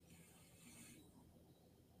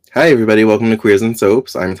Hi, everybody. Welcome to Queers and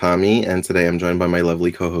Soaps. I'm Tommy, and today I'm joined by my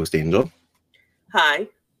lovely co-host, Angel. Hi.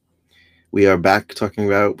 We are back talking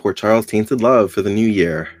about Port Charles Tainted Love for the new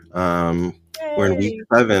year. We're in week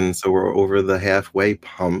 7, so we're over the halfway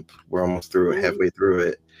hump. We're almost halfway through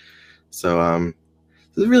it. So,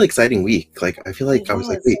 this is a really exciting week. Like, I feel like I was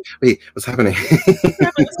like, wait, what's happening? I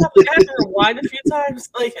had to rewind a few times.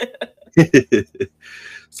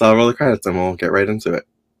 So I'll roll the credits and we'll get right into it.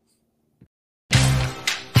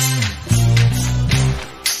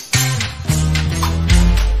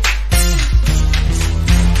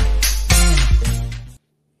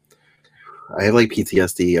 I have like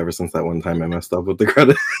PTSD ever since that one time I messed up with the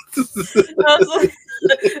credits.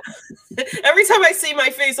 Every time I see my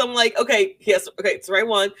face, I'm like, okay, yes, okay, it's the right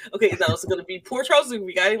one. Okay, now it's going to be Port Charles.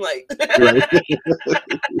 We got him like.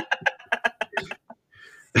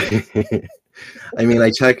 I mean,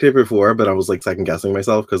 I checked it before, but I was like second guessing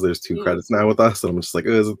myself because there's 2 credits now with us, and I'm just like,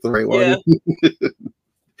 oh, is it the right one?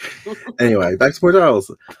 Anyway, back to Port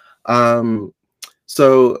Charles.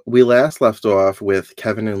 So we last left off with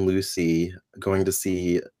Kevin and Lucy going to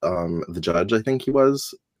see the judge, I think he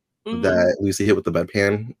was, that Lucy hit with the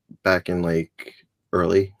bedpan back in like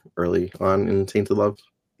early on in Tainted Love.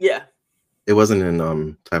 Yeah. It wasn't in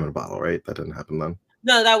Time in a Bottle, right? That didn't happen then.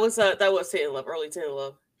 No, that was Tainted Love, early Tainted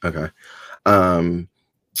Love. Okay. To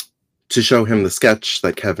show him the sketch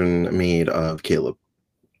that Kevin made of Caleb.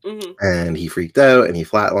 And he freaked out and he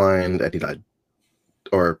flatlined and he died.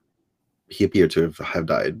 Or he appeared to have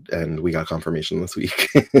died, and we got confirmation this week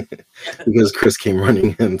because Chris came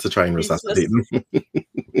running in to try and resuscitate him.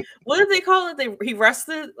 What did they call it? He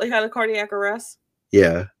rested, like had a cardiac arrest.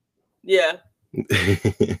 Yeah. Yeah.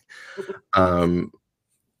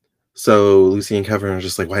 So Lucy and Kevin are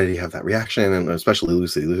just like, why did he have that reaction? And especially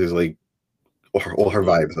Lucy. Lucy's like, all her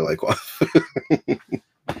vibes are like off.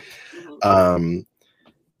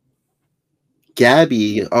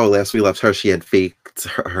 Gabby, last we left her, she had faked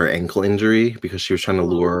her ankle injury because she was trying to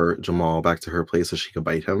lure Jamal back to her place so she could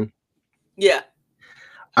bite him. Yeah.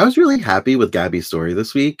 I was really happy with Gabby's story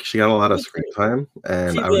this week. She got a lot of screen time,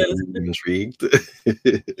 and I was really intrigued.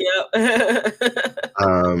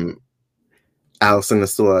 Allison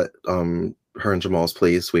is still at her and Jamal's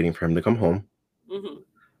place waiting for him to come home.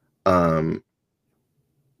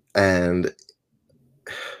 And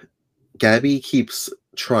Gabby keeps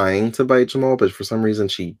trying to bite Jamal, but for some reason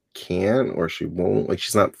she can't or she won't. Like,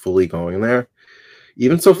 she's not fully going there.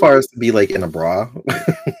 Even so far as to be like in a bra.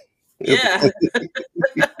 Yeah.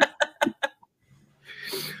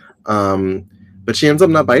 But she ends up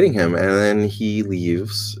not biting him, and then he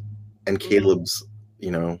leaves, and Caleb's,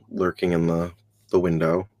 lurking in the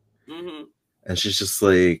window. And she's just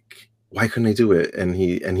like, why couldn't I do it? And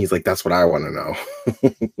he's like, that's what I want to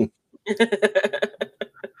know.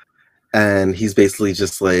 And he's basically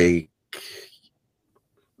just like,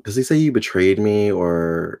 does he say you betrayed me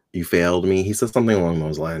or you failed me? He says something along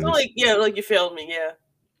those lines. Like you failed me, yeah.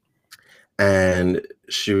 And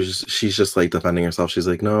she's just like defending herself. She's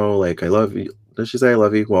like, no, like, I love you. Does she say I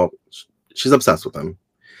love you? Well, she's obsessed with him.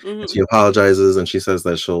 And she apologizes and she says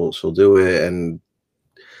that she'll do it. And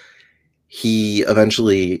he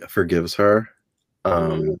eventually forgives her.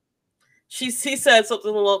 He said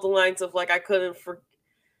something along the lines of like, I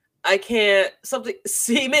can't something.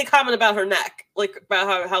 He made a comment about her neck, like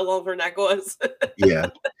about how long her neck was. Yeah.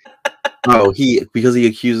 Because he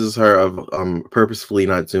accuses her of purposefully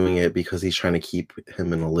not doing it because he's trying to keep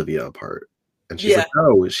him and Olivia apart. And she's like,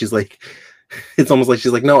 no. She's like, it's almost like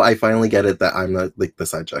she's like, no, I finally get it that I'm not like the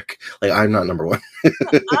side chick. Like, I'm not number one. I'm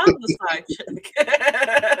the side chick.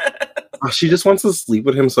 She just wants to sleep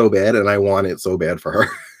with him so bad, and I want it so bad for her.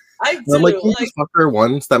 I do. I'm like, can you just fuck her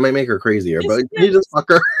once? That might make her crazier, but can you just fuck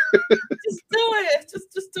her? Just do it.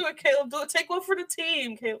 Just do it, Caleb. Do it. Take one for the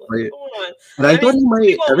team, Caleb. Right. Come on. And I thought he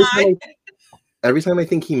might. Every time I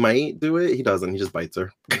think he might do it, he doesn't. He just bites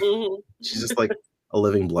her. She's just like a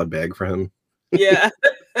living blood bag for him. Yeah.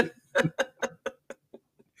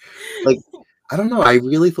 Like, I don't know. I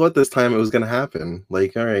really thought this time it was gonna happen.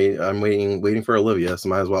 Like, all right, I'm waiting for Olivia, so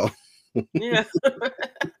might as well. Yeah.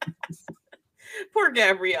 Poor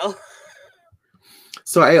Gabrielle.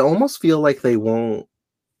 So I almost feel like they won't.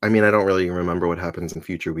 I mean, I don't really remember what happens in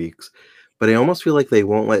future weeks, but I almost feel like they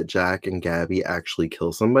won't let Jack and Gabby actually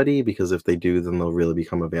kill somebody, because if they do, then they'll really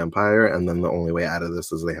become a vampire, and then the only way out of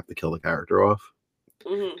this is they have to kill the character off.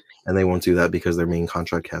 And they won't do that because they're main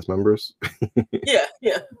contract cast members. Yeah.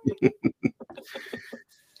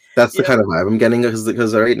 That's the kind of vibe I'm getting,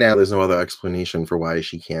 because right now there's no other explanation for why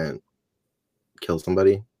she can't kill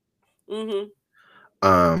somebody.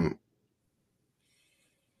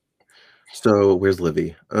 So where's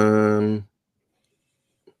Livy?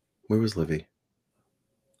 Where was Livy?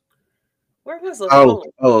 Where was Livy? Oh,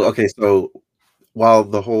 okay. So while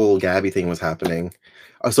the whole Gabby thing was happening,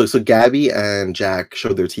 so Gabby and Jack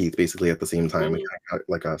showed their teeth basically at the same time,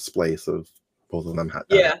 like a splice of both of them had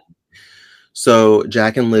that. Yeah. So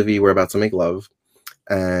Jack and Livy were about to make love,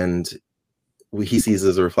 and he sees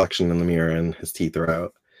his reflection in the mirror, and his teeth are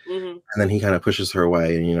out. And then he kind of pushes her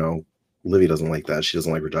away, and Livy doesn't like that. She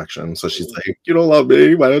doesn't like rejection, so she's like, "You don't love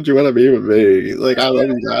me. Why don't you want to be with me? Like, I love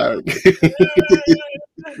you, Jack."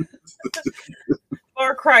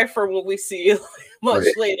 Or cry for what we see much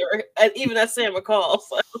later, and even as Sam McCall.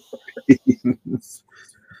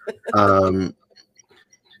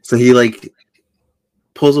 So he like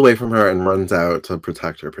pulls away from her and runs out to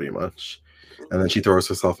protect her, pretty much, and then she throws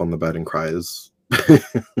herself on the bed and cries.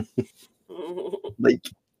 Like,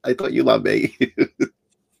 I thought you loved me.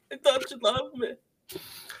 I thought you loved me.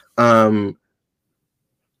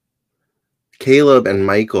 Caleb and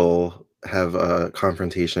Michael have a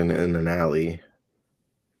confrontation in an alley,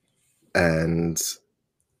 and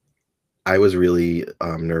I was really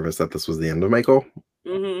nervous that this was the end of Michael.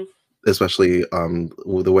 Especially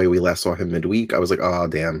the way we last saw him midweek. I was like, oh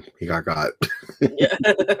damn, he got. Yeah.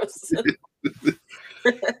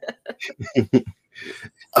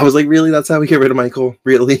 I was like, really? That's how we get rid of Michael?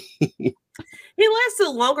 Really? He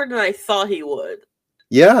lasted longer than I thought he would.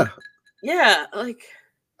 Yeah. Yeah, like.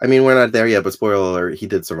 I mean, we're not there yet, but spoiler alert, he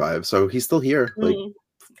did survive, so he's still here. Like,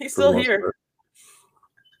 he's still here.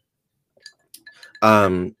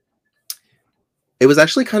 It was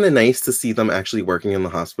actually kind of nice to see them actually working in the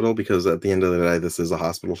hospital, because at the end of the day, this is a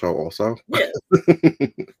hospital show also. Yeah.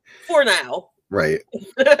 For now. Right.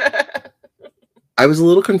 I was a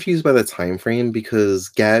little confused by the time frame, because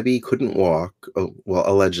Gabby couldn't walk, well,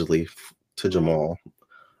 allegedly, to Jamal.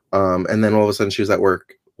 And then all of a sudden she was at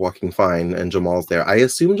work walking fine, and Jamal's there. I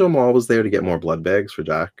assume Jamal was there to get more blood bags for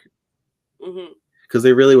Jack. Because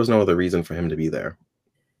there really was no other reason for him to be there.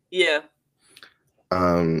 Yeah.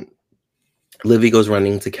 Livy goes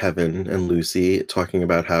running to Kevin and Lucy, talking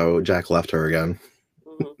about how Jack left her again.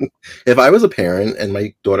 If I was a parent and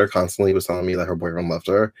my daughter constantly was telling me that her boyfriend left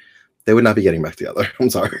her, they would not be getting back together.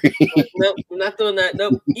 I'm sorry. Nope, I'm not doing that.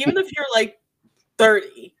 Nope. Even if you're like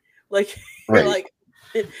 30, like you're like,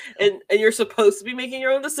 and you're supposed to be making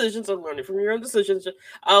your own decisions and learning from your own decisions,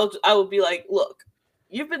 I would be like, look,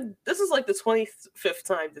 this is like the 25th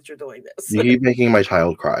time that you're doing this. You keep making my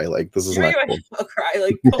child cry. Like, this is not cool. I'll cry.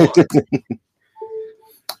 Like, come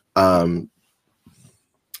on.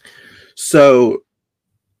 So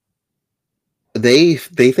they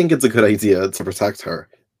think it's a good idea to protect her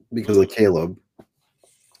because of Caleb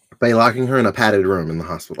by locking her in a padded room in the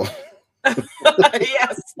hospital.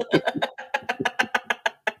 Yes.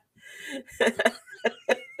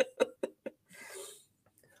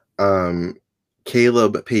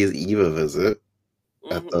 Caleb pays Eve a visit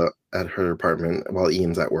at her apartment while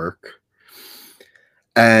Ian's at work.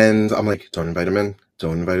 And I'm like, don't invite him in.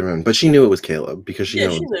 Don't invite him in. But she knew it was Caleb because she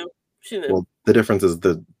knows. She knew. Well, the difference is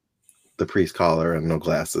the priest collar and no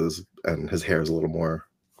glasses, and his hair is a little more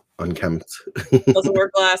unkempt. Doesn't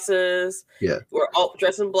wear glasses. Yeah. We're all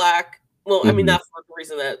dressed in black. Well, I mean, not for the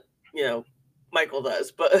reason that, Michael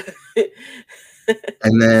does, but.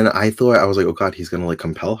 And then I was like, oh God, he's going to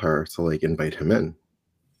compel her to invite him in.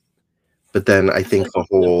 But then I think the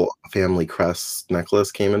whole family crest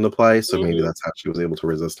necklace came into play. So maybe that's how she was able to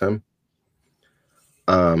resist him.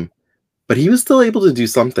 But he was still able to do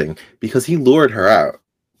something because he lured her out.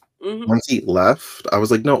 Once he left, I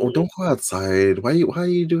was like, no, don't go outside. Why are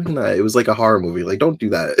you doing that? It was like a horror movie. Like, don't do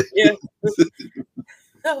that. Yeah.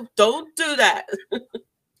 No, don't do that.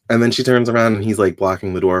 And then she turns around and he's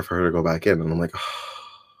blocking the door for her to go back in. And I'm like, oh,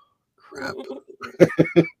 crap.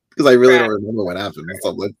 Because I really don't remember what happened. So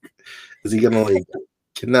I'm like, is he going to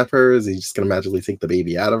kidnap her? Is he just going to magically take the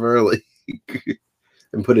baby out of her?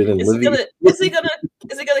 And put it in Livy? Is he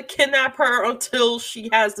gonna kidnap her until she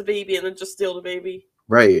has the baby and then just steal the baby?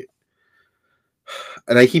 Right.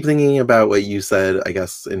 And I keep thinking about what you said, I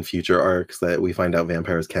guess, in future arcs, that we find out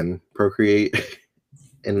vampires can procreate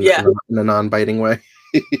in a non-biting way.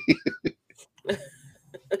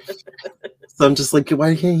 So I'm just like,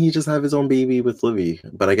 why can't he just have his own baby with Livy?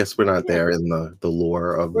 But I guess we're not there in the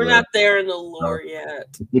lore of. We're not there in the lore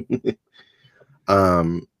yet.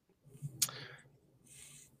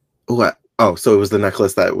 So it was the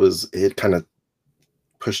necklace it kind of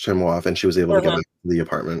pushed him off, and she was able to get back to the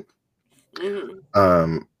apartment.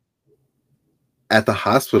 At the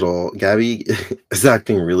hospital, Gabby is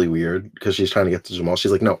acting really weird because she's trying to get to Jamal.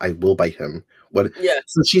 She's like, no, I will bite him. What? Yeah.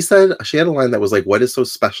 So she said, she had a line that was like, what is so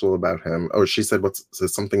special about him? Or she said, what's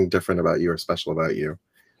something different about you or special about you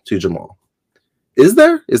to Jamal? Is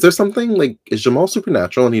there something like, is Jamal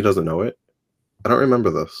supernatural and he doesn't know it? I don't remember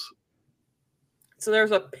this. So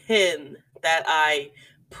there's a pin that I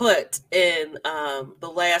put in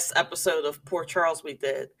the last episode of Port Charles we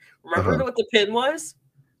did. Remember what the pin was?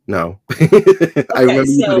 No. Okay, I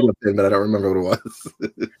remember you putting a pin, but I don't remember what it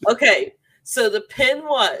was. Okay, so the pin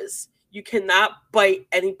was, you cannot bite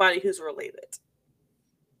anybody who's related.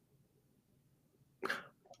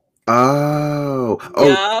 Oh.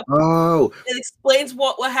 Yep. Oh. It explains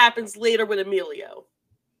what happens later with Emilio.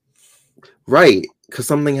 Right, because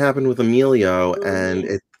something happened with Emilio,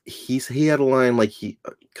 and he had a line like,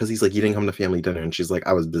 because he's like, you didn't come to family dinner, and she's like,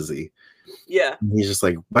 I was busy. Yeah. And he's just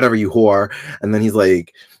like, whatever, you whore. And then he's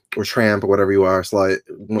like, or tramp, or whatever you are, slut.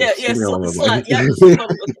 Yeah, slut. Yeah.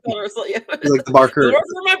 Like the barker. Whoever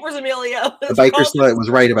remembers Emilio. The biker slut was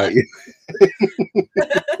right about you.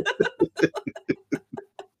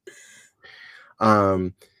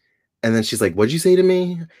 And then she's like, what'd you say to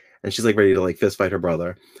me? And she's like ready to like fist fight her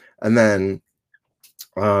brother. And then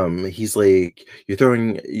he's like, you're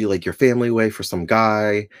throwing your family away for some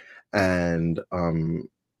guy. And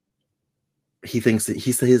he thinks that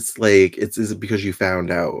he says like, is it because you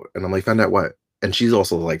found out? And I'm like, found out what? And she's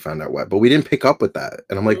also like, found out what? But we didn't pick up with that.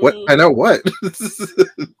 And I'm like, what? Find out what?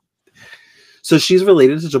 So she's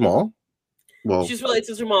related to Jamal? Well, she's related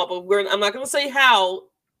to Jamal, but I'm not going to say how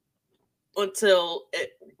until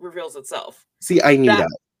it reveals itself. See, I knew that.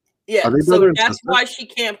 Yeah, so that's why she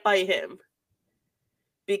can't bite him.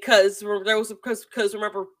 Because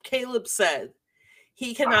remember, Caleb said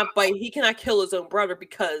he cannot bite, he cannot kill his own brother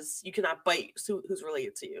because you cannot bite who's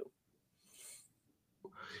related to you.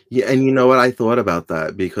 Yeah, and you know what? I thought about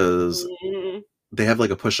that because they have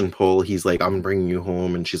like a push and pull. He's like, I'm bringing you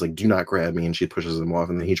home. And she's like, do not grab me. And she pushes him off.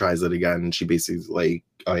 And then he tries it again. And she basically is like,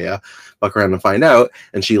 oh yeah, fuck around and find out.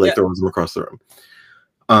 And she like throws him across the room.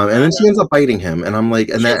 And then she ends up biting him. And I'm like,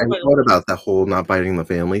 and then I thought about that whole not biting the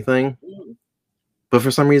family thing. But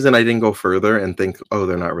for some reason, I didn't go further and think, oh,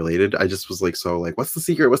 they're not related. I just was like, so like, what's the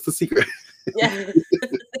secret? What's the secret? Yeah.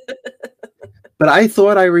 But I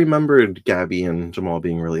thought I remembered Gabby and Jamal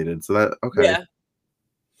being related. So that, okay. Yeah.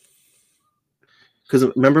 Because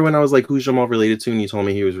remember when I was like, who's Jamal related to? And you told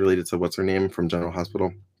me he was related to what's her name from General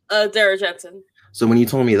Hospital? Dara Jensen. So when you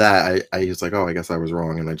told me that, I was like, oh, I guess I was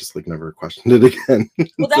wrong. And I just like never questioned it again.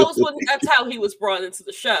 Well, that's how he was brought into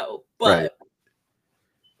the show. But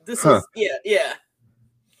this is, yeah.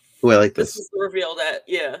 Oh, I like this. This is the reveal that,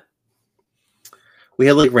 we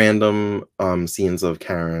had like random scenes of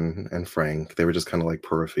Karen and Frank. They were just kind of like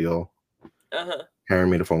peripheral. Karen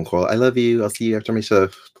made a phone call. I love you. I'll see you after my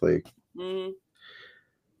shift. Like,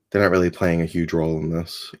 they're not really playing a huge role in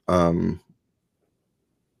this.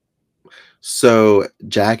 So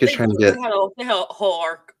Jack is trying to get. They had a whole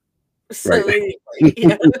arc. So,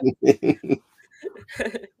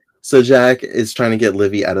 so Jack is trying to get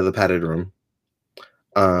Livy out of the padded room.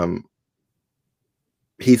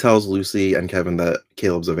 He tells Lucy and Kevin that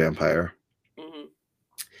Caleb's a vampire.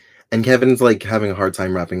 And Kevin's like having a hard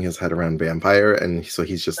time wrapping his head around vampire. And so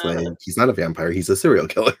he's just like, he's not a vampire. He's a serial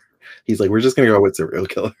killer. He's like, we're just going to go with serial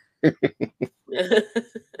killer.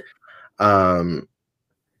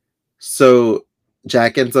 So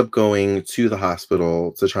Jack ends up going to the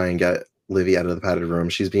hospital to try and get Livy out of the padded room.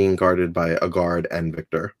 She's being guarded by a guard and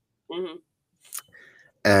Victor.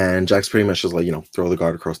 And Jack's pretty much just like, throw the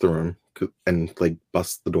guard across the room and like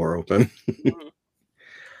bust the door open.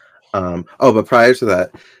 But prior to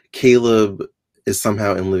that, Caleb is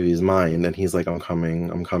somehow in Livy's mind and he's like, I'm coming.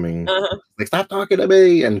 Like, stop talking to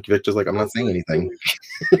me. And Victor's like, I'm not saying anything.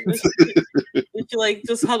 She like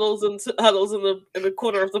just huddles in the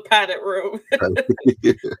corner of the padded room.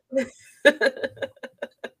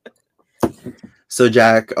 So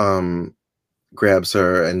Jack grabs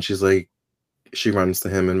her and she's like, she runs to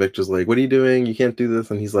him and Victor's like, what are you doing? You can't do this.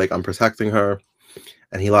 And he's like, I'm protecting her.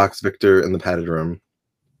 And he locks Victor in the padded room.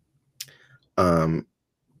 But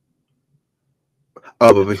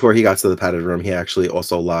before he got to the padded room, he actually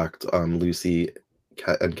also locked Lucy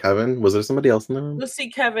and Kevin. Was there somebody else in the room? Lucy,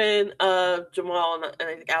 Kevin, Jamal, and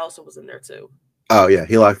I think Allison was in there too. Oh yeah,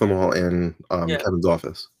 he locked them all in Kevin's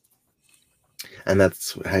office. And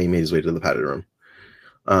that's how he made his way to the padded room.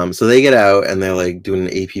 So they get out and they're like doing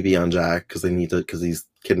an APB on Jack because he's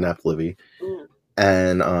kidnapped Livy.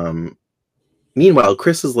 And meanwhile,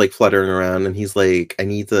 Chris is like fluttering around and he's like, I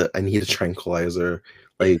need a tranquilizer.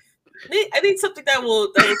 Like, I need something that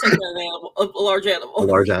will take a large animal. A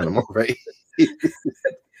large animal, right? And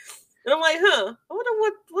I'm like, I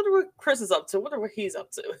wonder what Chris is up to. I wonder what he's up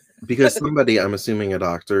to. Because somebody, I'm assuming a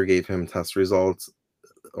doctor, gave him test results,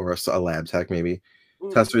 or a lab tech maybe,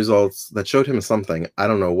 test results that showed him something, I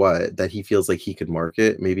don't know what, that he feels like he could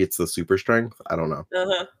market. Maybe it's the super strength. I don't know.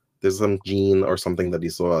 Uh-huh. There's some gene or something that he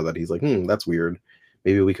saw that he's like, that's weird.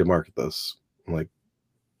 Maybe we could market this. I'm like,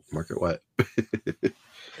 market what?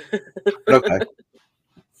 Okay.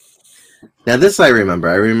 Now this I remember.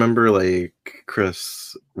 I remember like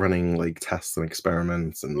Chris running like tests and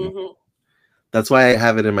experiments, and that's why I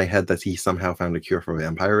have it in my head that he somehow found a cure for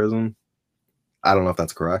vampirism. I don't know if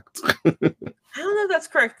that's correct. I don't know if that's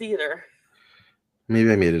correct either.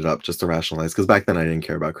 Maybe I made it up just to rationalize, because back then I didn't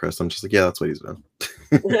care about Chris. I'm just like, yeah, that's what he's doing.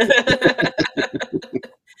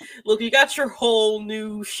 Look, you got your whole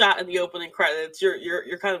new shot in the opening credits.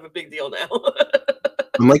 You're kind of a big deal now.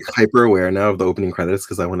 I'm like hyper aware now of the opening credits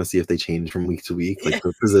because I want to see if they change from week to week, like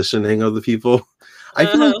the positioning of the people. I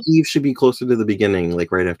feel like Eve should be closer to the beginning,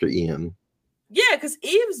 like right after Ian. Yeah, because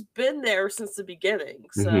Eve's been there since the beginning,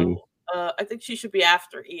 so I think she should be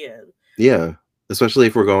after Ian. Yeah, especially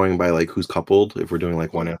if we're going by like who's coupled. If we're doing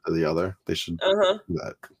like one after the other, they should do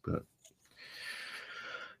that. But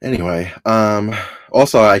anyway,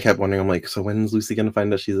 also I kept wondering, I'm like, so when's Lucy gonna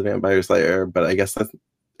find out she's a vampire slayer? But I guess that's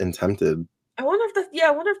in Tempted. I wonder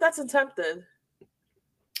if that's in Tempted.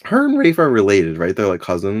 Her and Rafe are related, right? They're like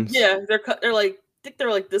cousins. Yeah, they're like, I think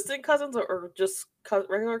they're like distant cousins or just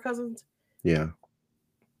regular cousins. Yeah,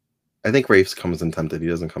 I think Rafe comes in Tempted. He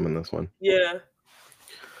doesn't come in this one. Yeah.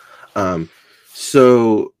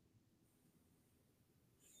 So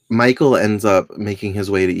Michael ends up making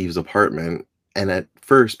his way to Eve's apartment, and at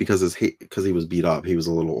first, because he was beat up, he was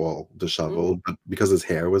a little all disheveled. But because his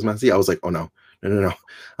hair was messy, I was like, oh no. I'm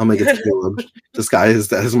like, it's Caleb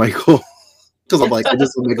disguised as Michael. Because I'm like, I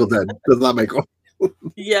just saw Michael dead. That's not Michael.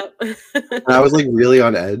 Yep. And I was like really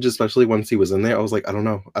on edge, especially once he was in there. I was like, I don't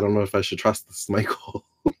know if I should trust this Michael.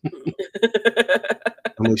 I'm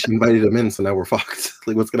like, she invited him in, so now we're fucked.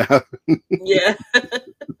 Like, what's gonna happen? Yeah.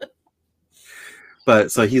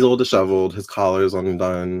 But so he's all disheveled, his collar's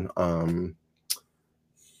undone.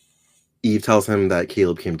 Eve tells him that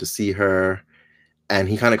Caleb came to see her, and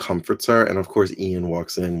he kind of comforts her. And of course, Ian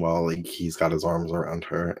walks in while like he's got his arms around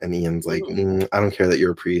her, and Ian's like, I don't care that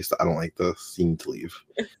you're a priest. I don't like this. You need to leave.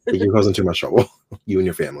 Like, you're causing too much trouble, you and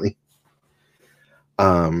your family.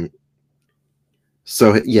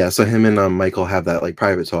 So him and Michael have that like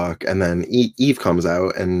private talk, and then Eve comes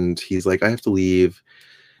out, and he's like, I have to leave.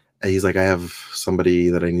 And he's like, I have something I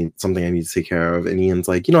need to take care of. And Ian's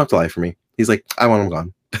like, you don't have to lie for me. He's like, I want him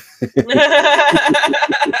gone.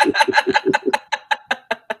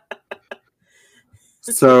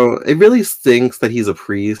 So it really stinks that he's a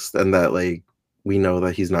priest and that like we know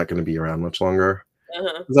that he's not going to be around much longer.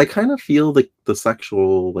 Because I kind of feel like the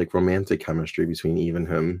sexual, like romantic chemistry between Eve and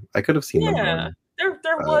him. I could have seen them. Yeah, there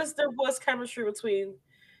was chemistry between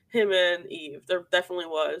him and Eve. There definitely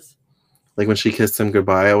was. Like when she kissed him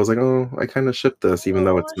goodbye, I was like, oh, I kind of ship this, even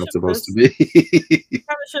though it's not supposed to be.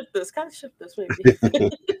 Kind of ship this, maybe.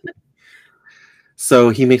 So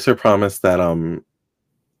he makes her promise that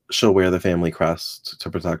she'll wear the family crest to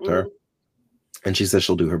protect her, and she says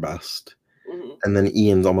she'll do her best. And then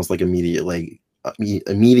Ian's almost like immediately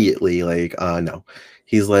like, no.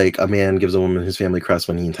 He's like, a man gives a woman his family crest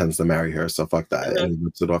when he intends to marry her, so fuck that. And he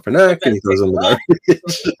rips it off her neck and he throws it in the garbage.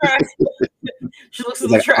 She looks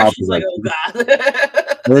in the trash. She's like, oh god.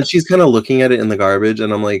 And then she's kind of looking at it in the garbage,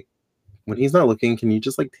 and I'm like, when he's not looking, can you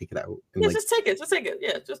just like take it out? And, like, just take it.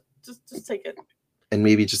 Yeah, just take it. And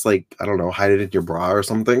maybe just like, I don't know, hide it in your bra or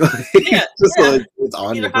something. Yeah, just so like it's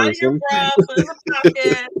on either the person. Hide your bra, put it in the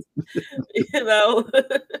pocket,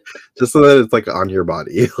 just so that it's like on your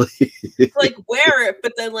body. Like wear it,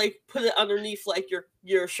 but then like put it underneath like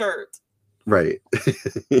your shirt. Right.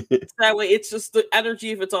 That way it's just the energy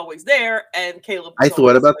if it's always there. And Caleb, I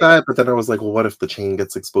thought about that, but then I was like, well, what if the chain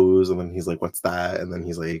gets exposed? And then he's like, what's that? And then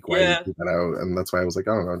he's like, why did you take that out? And that's why I was like,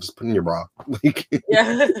 I don't know, just put it in your bra. Like,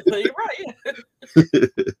 yeah, you're right.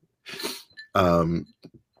 Yeah.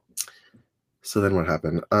 So then what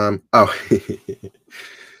happened?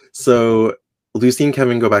 So Lucy and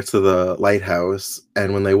Kevin go back to the lighthouse,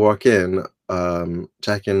 and when they walk in,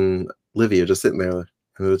 Jack and Livy are just sitting there.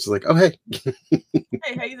 And it's just like, oh, hey. Hey,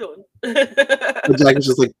 how you doing? And Jack is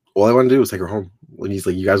just like, all I want to do is take her home. And he's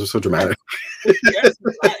like, you guys are so dramatic. Yes,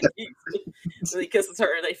 so he kisses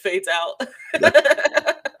her and they fades out.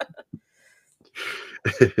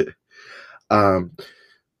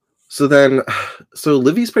 So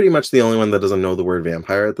Livy's pretty much the only one that doesn't know the word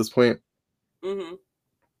vampire at this point.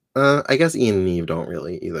 I guess Ian and Eve don't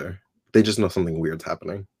really either. They just know something weird's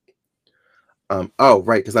happening. Oh,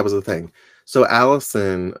 right, because that was the thing. So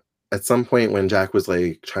Allison, at some point when Jack was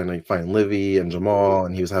like trying to find Livy and Jamal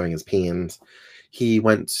and he was having his pains, he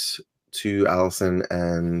went to Allison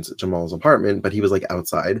and Jamal's apartment, but he was like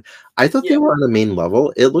outside. I thought they Yeah. were on the main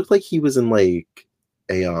level. It looked like he was in like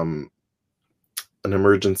a an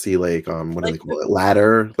emergency like what do they Like call it?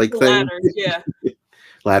 Ladder like the thing. ladders, yeah.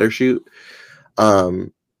 Ladder shoot.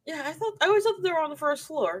 Um Yeah, I always thought they were on the first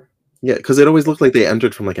floor. yeah, because it always looked like they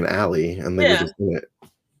entered from like an alley and they were Yeah. just in it.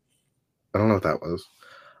 I don't know what that was.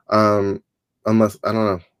 Unless I don't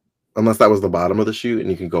know. Unless that was the bottom of the chute and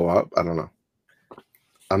you can go up. I don't know.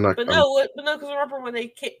 I'm not. But no, because remember when they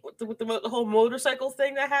came with the whole motorcycle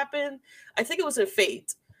thing that happened? I think it was in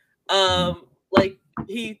Fate. Like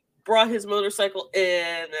he brought his motorcycle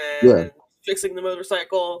in Yeah. and fixing the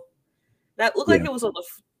motorcycle. That looked Yeah. like it was on the,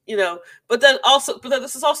 but then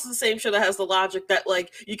this is also the same show that has the logic that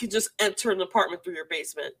like you can just enter an apartment through your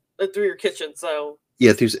basement, through your kitchen. So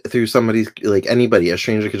Yeah, through somebody's like anybody, a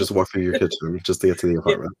stranger could just walk through your kitchen just to get to the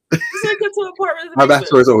apartment. Yeah. Just like get to an apartment in the My back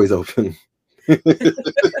basement. door is always open.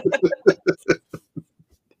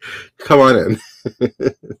 Come on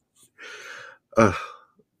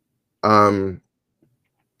in.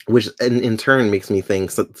 Which in turn makes me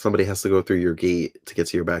think somebody has to go through your gate to get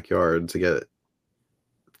to your backyard to get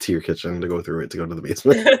to your kitchen to go through it to go to the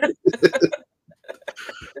basement.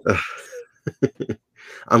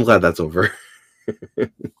 I'm glad that's over.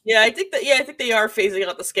 Yeah, I think they are phasing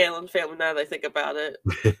out the Scanlon family now that I think about it.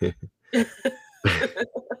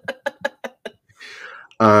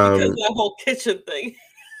 Because of that whole kitchen thing.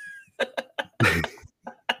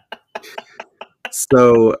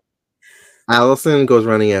 So Allison goes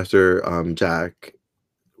running after Jack.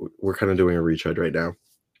 We're kind of doing a retread right now.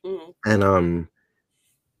 And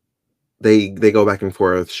they go back and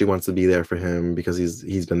forth. She wants to be there for him because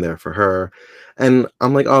he's been there for her. And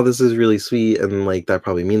I'm like, oh, this is really sweet, and like that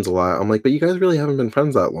probably means a lot. I'm like, but you guys really haven't been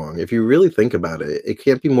friends that long. If you really think about it, it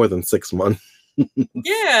can't be more than 6 months.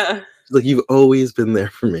 Yeah. Like you've always been there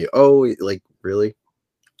for me. Oh, like really?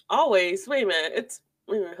 Always. Wait a minute.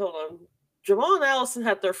 Hold on. Jamal and Allison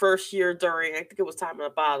had their first year during, I think it was Time in a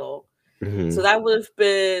Bottle. Mm-hmm. So that would have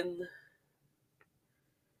been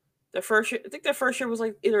the first year. I think their first year was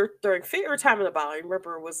like either during Fate or Time in a Bottle. I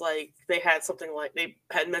remember it was like they had something like they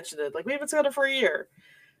had mentioned it, like we've been together for a year.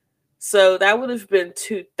 So that would have been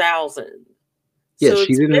 2000. Yeah, so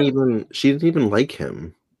she didn't even like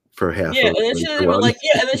him for half. Yeah, and then she didn't even like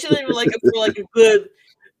it for like a good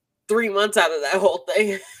 3 months out of that whole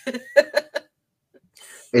thing.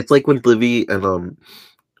 It's like when Livy and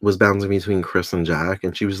was bouncing between Chris and Jack,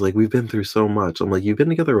 and she was like, "We've been through so much." I'm like, "You've been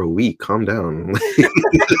together a week. Calm down."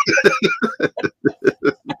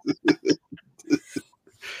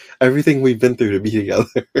 Everything we've been through to be together.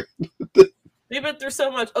 We've been through so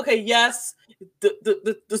much. Okay, yes,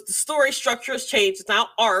 the story structure has changed. It's now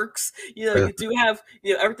arcs. You do have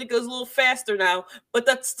everything goes a little faster now, but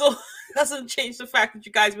that still doesn't change the fact that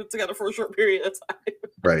you guys been together for a short period of time.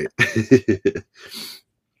 Right.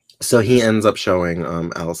 So he ends up showing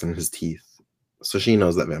Allison his teeth, so she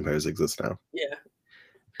knows that vampires exist now. Yeah.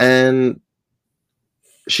 And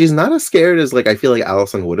she's not as scared as like I feel like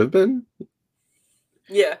Allison would have been.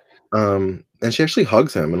 Yeah. And she actually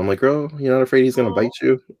hugs him, and I'm like, "Girl, you're not afraid he's gonna bite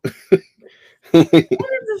you?" I wonder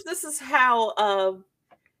if this is how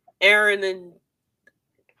Aaron and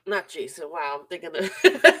not Jason. Wow, I'm thinking of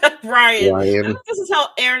Brian. I wonder if this is how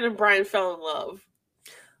Aaron and Brian fell in love.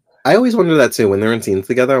 I always wonder that too. When they're in scenes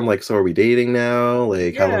together, I'm like, so are we dating now?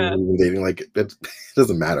 Like, how long have we been dating? Like, it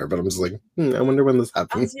doesn't matter. But I'm just like, I wonder when this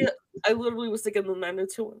happens. I literally was thinking the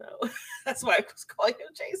 90210. That's why I was calling him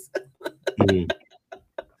Jason.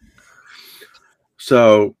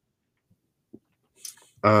 So,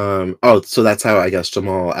 so that's how I guess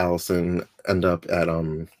Jamal, Allison end up at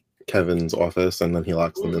Kevin's office, and then he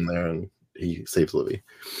locks them in there, and he saves Livy.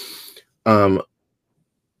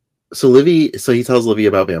 So he tells Livy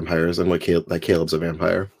about vampires and that Caleb's a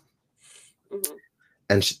vampire,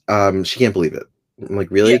 and she can't believe it. I'm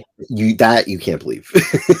like, really? Yeah. You can't believe?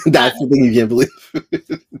 That's the thing you can't believe.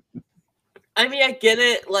 I mean, I get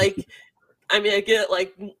it.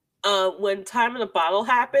 When Time in a Bottle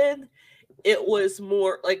happened, it was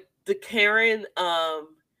more like the Karen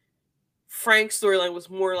Frank storyline was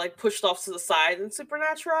more like pushed off to the side in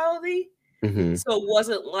Supernaturality. Mm-hmm. So it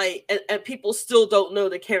wasn't like, and people still don't know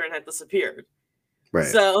that Karen had disappeared. Right.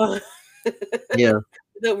 So yeah,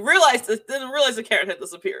 didn't realize that Karen had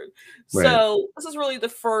disappeared. Right. So this is really the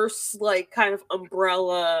first like kind of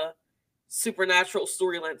umbrella supernatural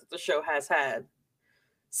storyline that the show has had.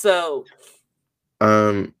 So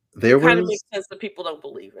there kind of makes sense that people don't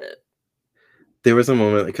believe it. There was a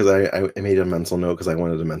moment because I made a mental note because I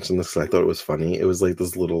wanted to mention this because I thought it was funny. It was like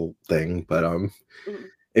this little thing, but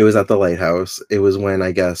It was at the lighthouse. It was when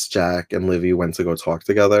I guess Jack and Livy went to go talk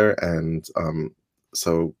together, and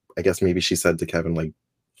so I guess maybe she said to Kevin like,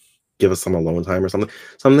 "Give us some alone time" or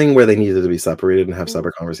something where they needed to be separated and have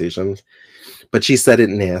separate conversations. But she said it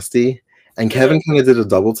nasty, and Kevin kind of did a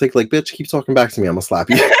double take, like, "Bitch, keep talking back to me. I'm gonna slap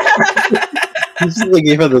you." He just like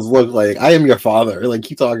gave her this look, like, "I am your father. Like,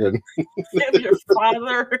 keep talking." I am your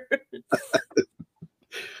father.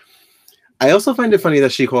 I also find it funny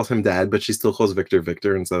that she calls him dad, but she still calls Victor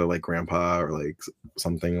Victor instead of like grandpa or like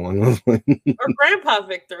something along those lines. Or Grandpa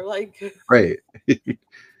Victor, like. Right. It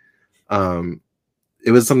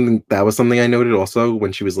was something I noted also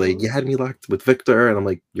when she was like, "You had me locked with Victor," and I'm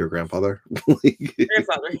like, "Your grandfather."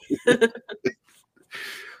 Grandfather.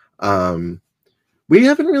 We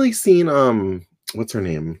haven't really seen what's her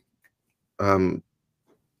name?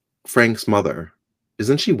 Frank's mother.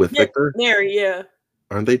 Isn't she with Victor? Mary, yeah.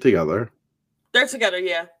 Aren't they together? They're together,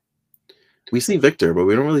 yeah. We see Victor, but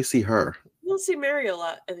we don't really see her. You don't see Mary a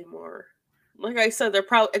lot anymore. Like I said, I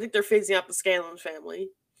think they're phasing out the Scanlon family.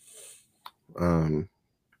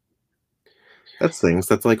 That's things.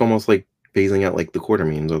 That's like almost like phasing out like the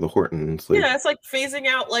Quartermains or the Hortons. Like... Yeah, it's like phasing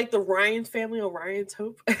out like the Ryan family or Ryan's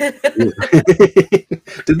Hope. Did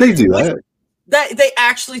they do that? They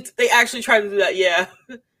actually tried to do that, yeah.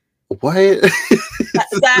 What?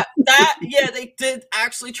 Yeah, they did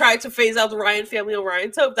actually try to phase out the Ryan family or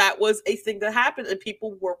Ryan's Hope. That was a thing that happened, and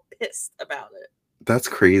people were pissed about it. That's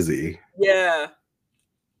crazy. Yeah.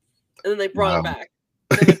 And then they brought it back.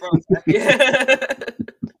 Yeah.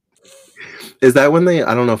 Is that when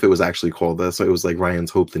I don't know if it was actually called this, so it was like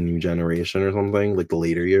Ryan's Hope, the New Generation or something, like the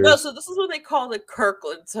later years? No, so this is when they called it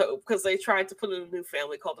Kirkland's Hope, because they tried to put in a new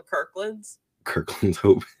family called the Kirklands. Kirkland's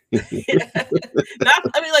Hope. Yeah.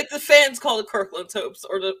 Like the fans call it Kirkland's Hopes,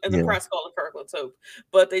 and the press call it Kirkland's Hope,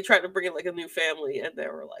 but they tried to bring in like a new family, and they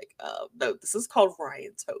were like, "No, this is called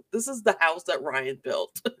Ryan's Hope. This is the house that Ryan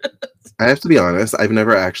built." I have to be honest, I've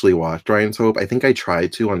never actually watched Ryan's Hope. I think I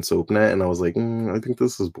tried to on SoapNet, and I was like, I think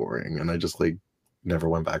this is boring, and I just like never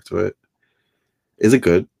went back to it. Is it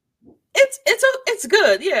good? It's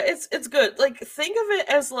good. Yeah, it's good. Like, think of it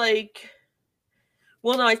as like,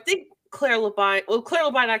 well, no, I think Claire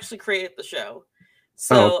Labine actually created the show.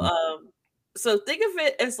 So, so think of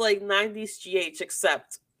it as like 90s GH,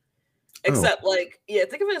 except like, yeah,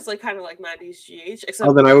 think of it as like kind of like 90s GH.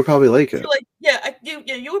 Except, then I would probably like it. Like,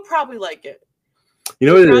 you would probably like it. You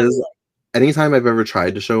know what it is? Anytime I've ever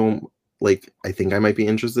tried to show, like, I think I might be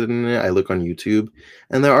interested in it, I look on YouTube,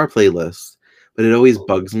 and there are playlists, but it always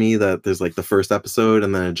bugs me that there's like the first episode,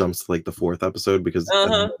 and then it jumps to like the fourth episode because,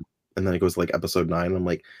 and then it goes to like episode 9. I'm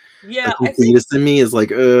like, yeah, the completest in me is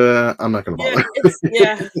like, I'm not gonna bother.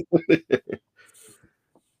 Yeah.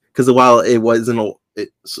 Because while it wasn't,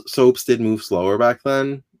 soaps did move slower back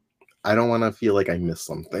then. I don't want to feel like I missed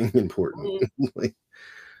something important.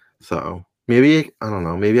 So maybe, I don't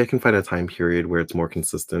know, maybe I can find a time period where it's more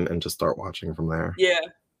consistent and just start watching from there. Yeah.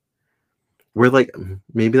 Where like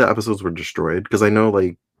maybe the episodes were destroyed, because I know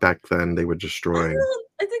like back then they were destroyed.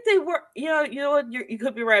 I think they were. Yeah, you know what? You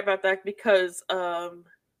could be right about that, because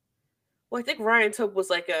well, I think Ryan's Hope was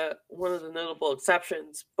like one of the notable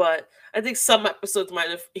exceptions, but I think some episodes might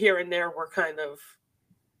have here and there were kind of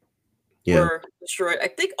were destroyed. I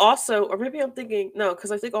think also, or maybe I'm thinking no,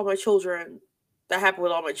 because I think All My Children, that happened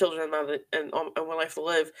with All My Children and One Life to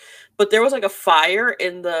Live, but there was like a fire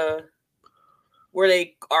in where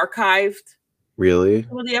they archived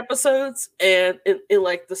some of the episodes, and in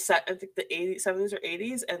like I think the 80s, 70s or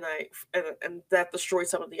 80s, and that destroyed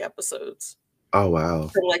some of the episodes. Oh wow!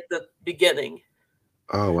 From like the beginning.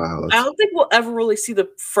 Oh wow! I don't think we'll ever really see the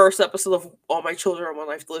first episode of All My Children and One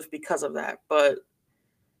Life to Live because of that. But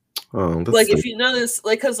like, if you notice,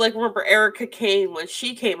 like, because like remember Erica Kane, when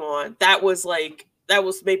she came on, that was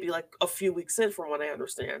maybe like a few weeks in, from what I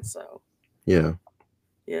understand. So yeah.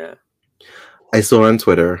 I saw on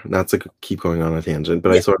Twitter, not to keep going on a tangent,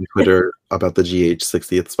 but I saw on Twitter about the GH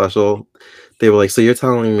 60th special. They were like, "So you're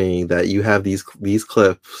telling me that you have these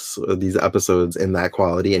clips, these episodes in that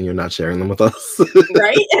quality, and you're not sharing them with us?"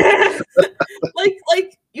 Right?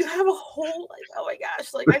 like you have a whole, like, oh my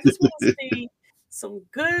gosh, like I just want to see some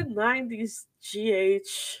good 90s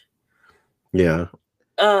GH. Yeah.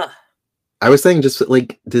 I was saying, just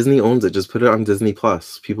like Disney owns it, just put it on Disney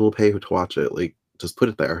Plus. People will pay to watch it. Like, just put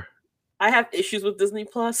it there. I have issues with Disney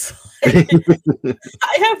Plus.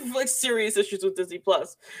 I have like serious issues with Disney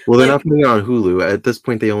Plus. Well, they're not putting it on Hulu. At this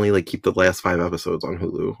point, they only like keep the last 5 episodes on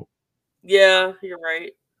Hulu. Yeah, you're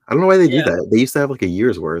right. I don't know why they do that. They used to have like a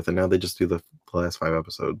year's worth, and now they just do the last 5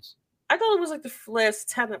 episodes. I thought it was like the last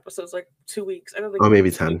 10 episodes, like 2 weeks. I don't think. Oh,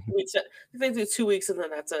 maybe 10. I think they do 2 weeks, and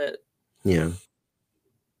then that's it. Yeah.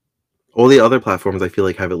 All the other platforms I feel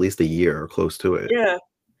like have at least a year or close to it. Yeah.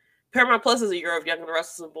 Paramount Plus is a year of Young and the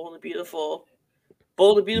Restless and Bold and the Beautiful.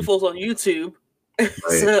 Bold and Beautiful is on YouTube. Right.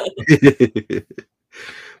 So,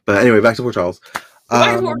 But anyway, back to Port Charles.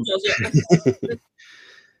 back to Port Charles, yeah.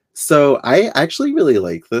 So I actually really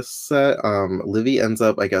like this set. Livy ends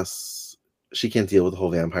up, I guess, she can't deal with the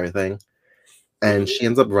whole vampire thing, and she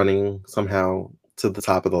ends up running somehow to the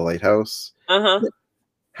top of the lighthouse. How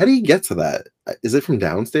do you get to that? Is it from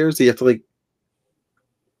downstairs? Do you have to like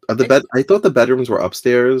the bed? I thought the bedrooms were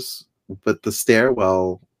upstairs, but the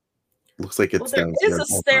stairwell looks like it's there downstairs. is a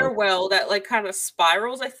stairwell that like kind of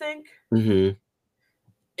spirals, I think. Mm-hmm.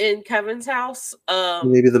 In Kevin's house.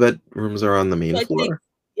 Maybe the bedrooms are on the main floor.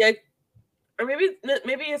 Yeah, or maybe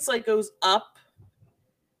it's like goes up.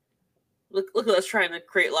 Look at us trying to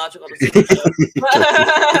create logic on the show.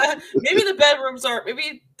 Maybe the bedrooms are.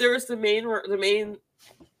 Maybe there's the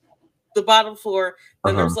bottom floor.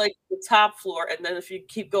 Then there's like the top floor, and then if you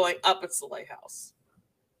keep going up, it's the lighthouse.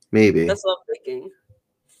 Maybe that's what I'm thinking.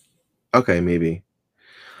 Okay, maybe.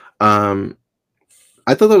 I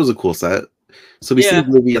thought that was a cool set. So we see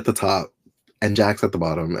Livy at the top and Jack's at the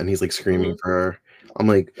bottom, and he's like screaming for her. I'm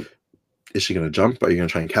like, is she gonna jump? Are you gonna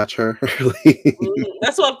try and catch her?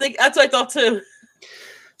 That's what I'm thinking. That's what I thought too.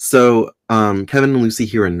 So Kevin and Lucy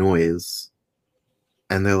hear a noise,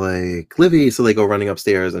 and they're like, Livy. So they go running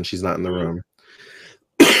upstairs, and she's not in the room.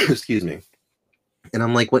 Excuse me. And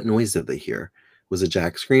I'm like, what noise did they hear? Was it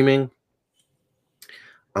Jack screaming?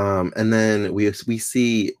 And then we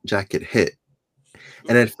see Jack get hit.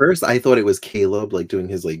 And at first I thought it was Caleb like doing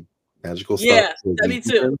his like magical stuff. Yeah, me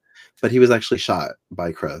too. But he was actually shot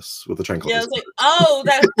by Chris with a tranquilizer. Yeah, I was like, oh,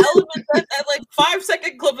 that element, that like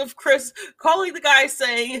 5-second clip of Chris calling the guy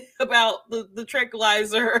saying about the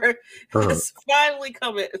tranquilizer has finally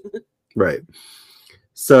come in. Right.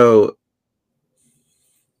 So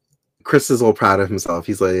Chris is all proud of himself.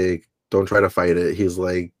 He's like, don't try to fight it. He's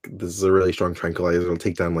like, this is a really strong tranquilizer. It'll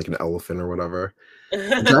take down like an elephant or whatever.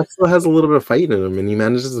 Jack still has a little bit of fight in him, and he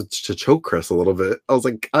manages to choke Chris a little bit. I was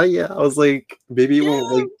like, oh yeah. I was like, maybe it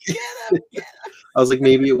won't like. Get him. I was like,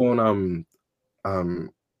 maybe it won't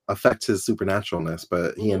affect his supernaturalness,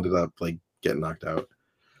 but he ended up like getting knocked out.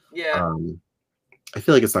 Yeah. I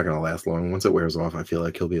feel like it's not gonna last long. Once it wears off, I feel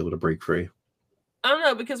like he'll be able to break free. I don't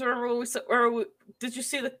know, because remember when we said, did you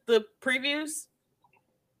see the previews?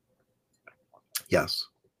 Yes.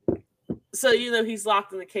 So he's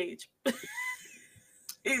locked in the cage.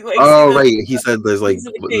 Right. He said there's like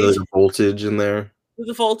a voltage in there. There's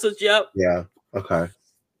a voltage, yep. Yeah. Okay.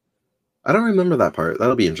 I don't remember that part.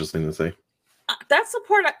 That'll be interesting to see. That's the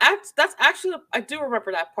part. That's actually I do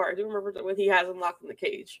remember that part. I do remember when he has him locked in the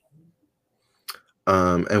cage.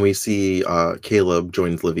 And we see Caleb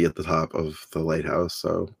joins Livy at the top of the lighthouse,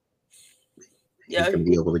 so he's gonna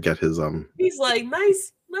be able to get his He's like,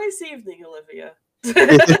 nice evening, Olivia.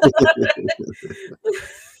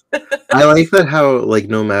 I like that how like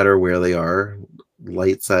no matter where they are,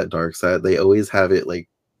 light set, dark set, they always have it like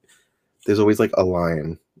there's always like a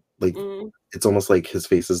line. Like it's almost like his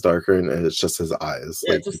face is darker and it's just his eyes.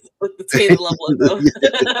 Yeah, like, just like the Tainted Love logo.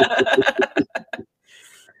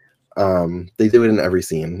 They do it in every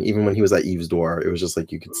scene. Even when he was at Eve's door, it was just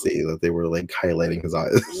like you could see that they were like highlighting his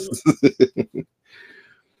eyes.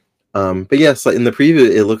 But yes, in the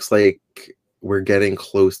preview, it looks like we're getting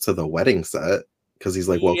close to the wedding set because he's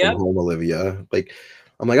like, "Welcome home, Olivia." Like,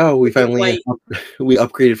 I'm like, "Oh, we finally we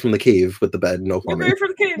upgraded from the cave with the bed, no plumbing." Upgraded from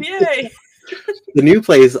the cave, yay! The new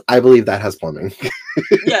place, I believe that has plumbing.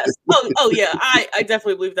 Yes. Oh yeah. I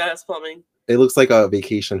definitely believe that has plumbing. It looks like a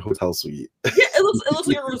vacation hotel suite. Yeah, it looks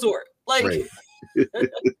like a resort. Like, right.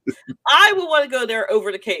 I would want to go there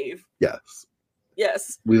over the cave. Yes.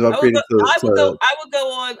 Yes. We've upgraded I would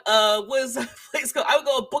go on what is that place called? I would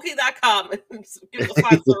go on booking.com and give it a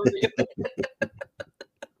 5-star review.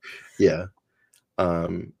 Yeah.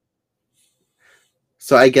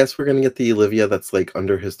 So I guess we're gonna get the Olivia that's like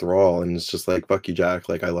under his thrall and it's just like, fuck you, Jack,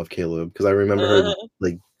 like I love Caleb. Because I remember her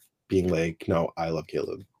like being like, no, I love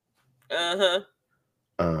Caleb. So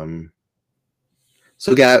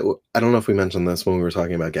I don't know if we mentioned this when we were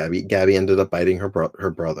talking about Gabby. Gabby ended up biting her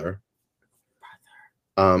brother.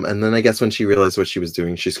 And then I guess when she realized what she was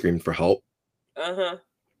doing, she screamed for help.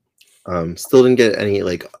 Still didn't get any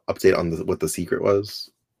like update on what the secret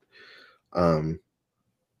was. So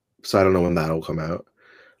I don't know when that'll come out.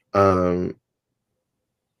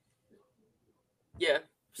 Yeah.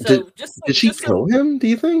 So did she kill him, do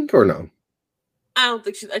you think, or no? I don't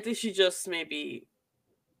think I think she just maybe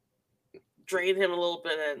drained him a little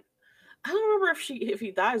bit, and I don't remember if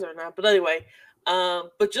he dies or not. But anyway,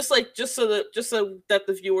 but just so that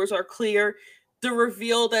the viewers are clear, the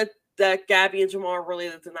reveal that that Gabby and Jamal are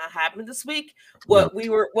related did not happen this week. What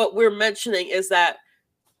we're mentioning is that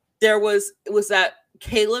that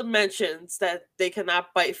Caleb mentions that they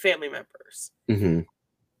cannot bite family members, and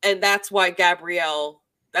that's why Gabrielle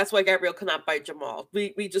cannot bite Jamal.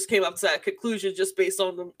 We just came up to that conclusion just based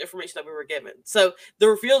on the information that we were given. So the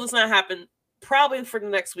reveal does not happen probably for the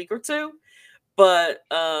next week or two, but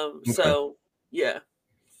so yeah.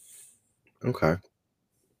 Okay.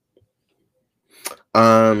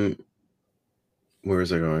 Where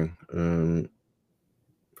is it going?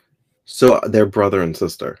 So they're brother and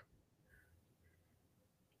sister.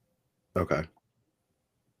 Okay.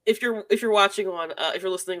 If you're watching on if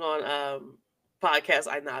you're listening on podcast,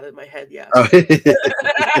 I nodded my head yes. Oh.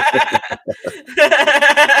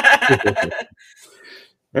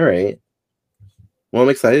 All right. Well, I'm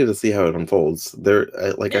excited to see how it unfolds. There,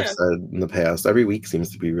 like I've said in the past, every week seems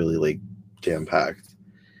to be really like jam-packed.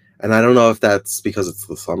 And I don't know if that's because it's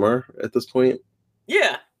the summer at this point.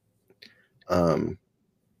 Yeah.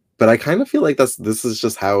 But I kind of feel like this is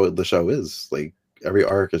just how the show is. Like every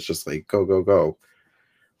arc is just like go, go, go.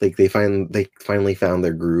 Like they finally found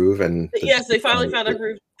their groove, and yes, they finally found their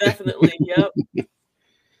groove. Definitely. Yep.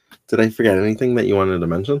 Did I forget anything that you wanted to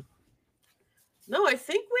mention? No, I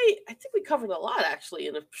think we covered a lot actually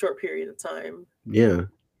in a short period of time. Yeah.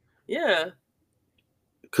 Yeah.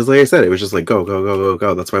 Because like I said, it was just like go, go, go, go,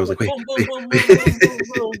 go. That's why I was like, wait.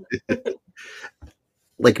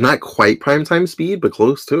 Like not quite primetime speed, but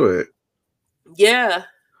close to it. Yeah.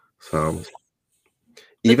 So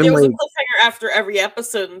even there was a cliffhanger after every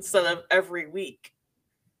episode instead of every week.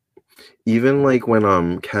 Even like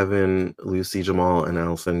when Kevin, Lucy, Jamal, and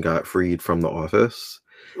Allison got freed from the office,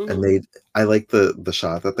 and I like the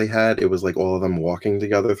shot that they had. It was like all of them walking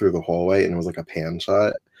together through the hallway, and it was like a pan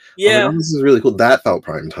shot. Yeah, like, oh, this is really cool. That felt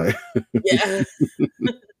prime time. Yeah.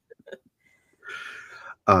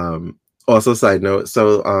 Also, side note.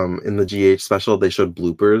 So in the GH special, they showed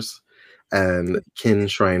bloopers, and Kin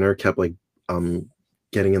Shriner kept like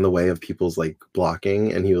getting in the way of people's like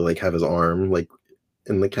blocking, and he would like have his arm like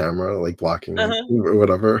in the camera like blocking or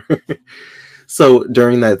whatever. So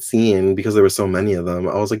during that scene, because there were so many of them,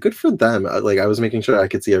 I was like, good for them. Like I was making sure I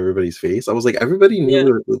could see everybody's face. I was like, everybody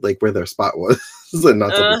knew where their spot was. And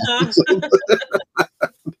not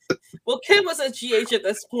well, Kim was at GH at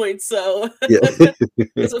this point, so so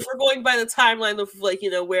if we're going by the timeline of like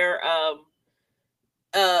where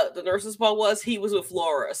the nurse's ball was, he was with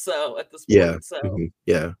Laura. So at this point,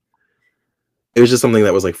 yeah. It was just something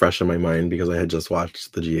that was like fresh in my mind because I had just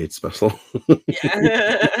watched the GH special.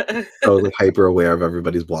 Yeah. I was like hyper aware of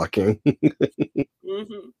everybody's blocking.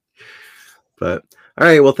 But all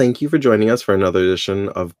right, well, thank you for joining us for another edition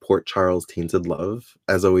of Port Charles Tainted Love.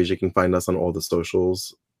 As always, you can find us on all the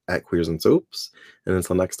socials at Queers and Soaps. And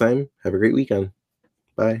until next time, have a great weekend.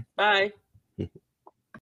 Bye. Bye.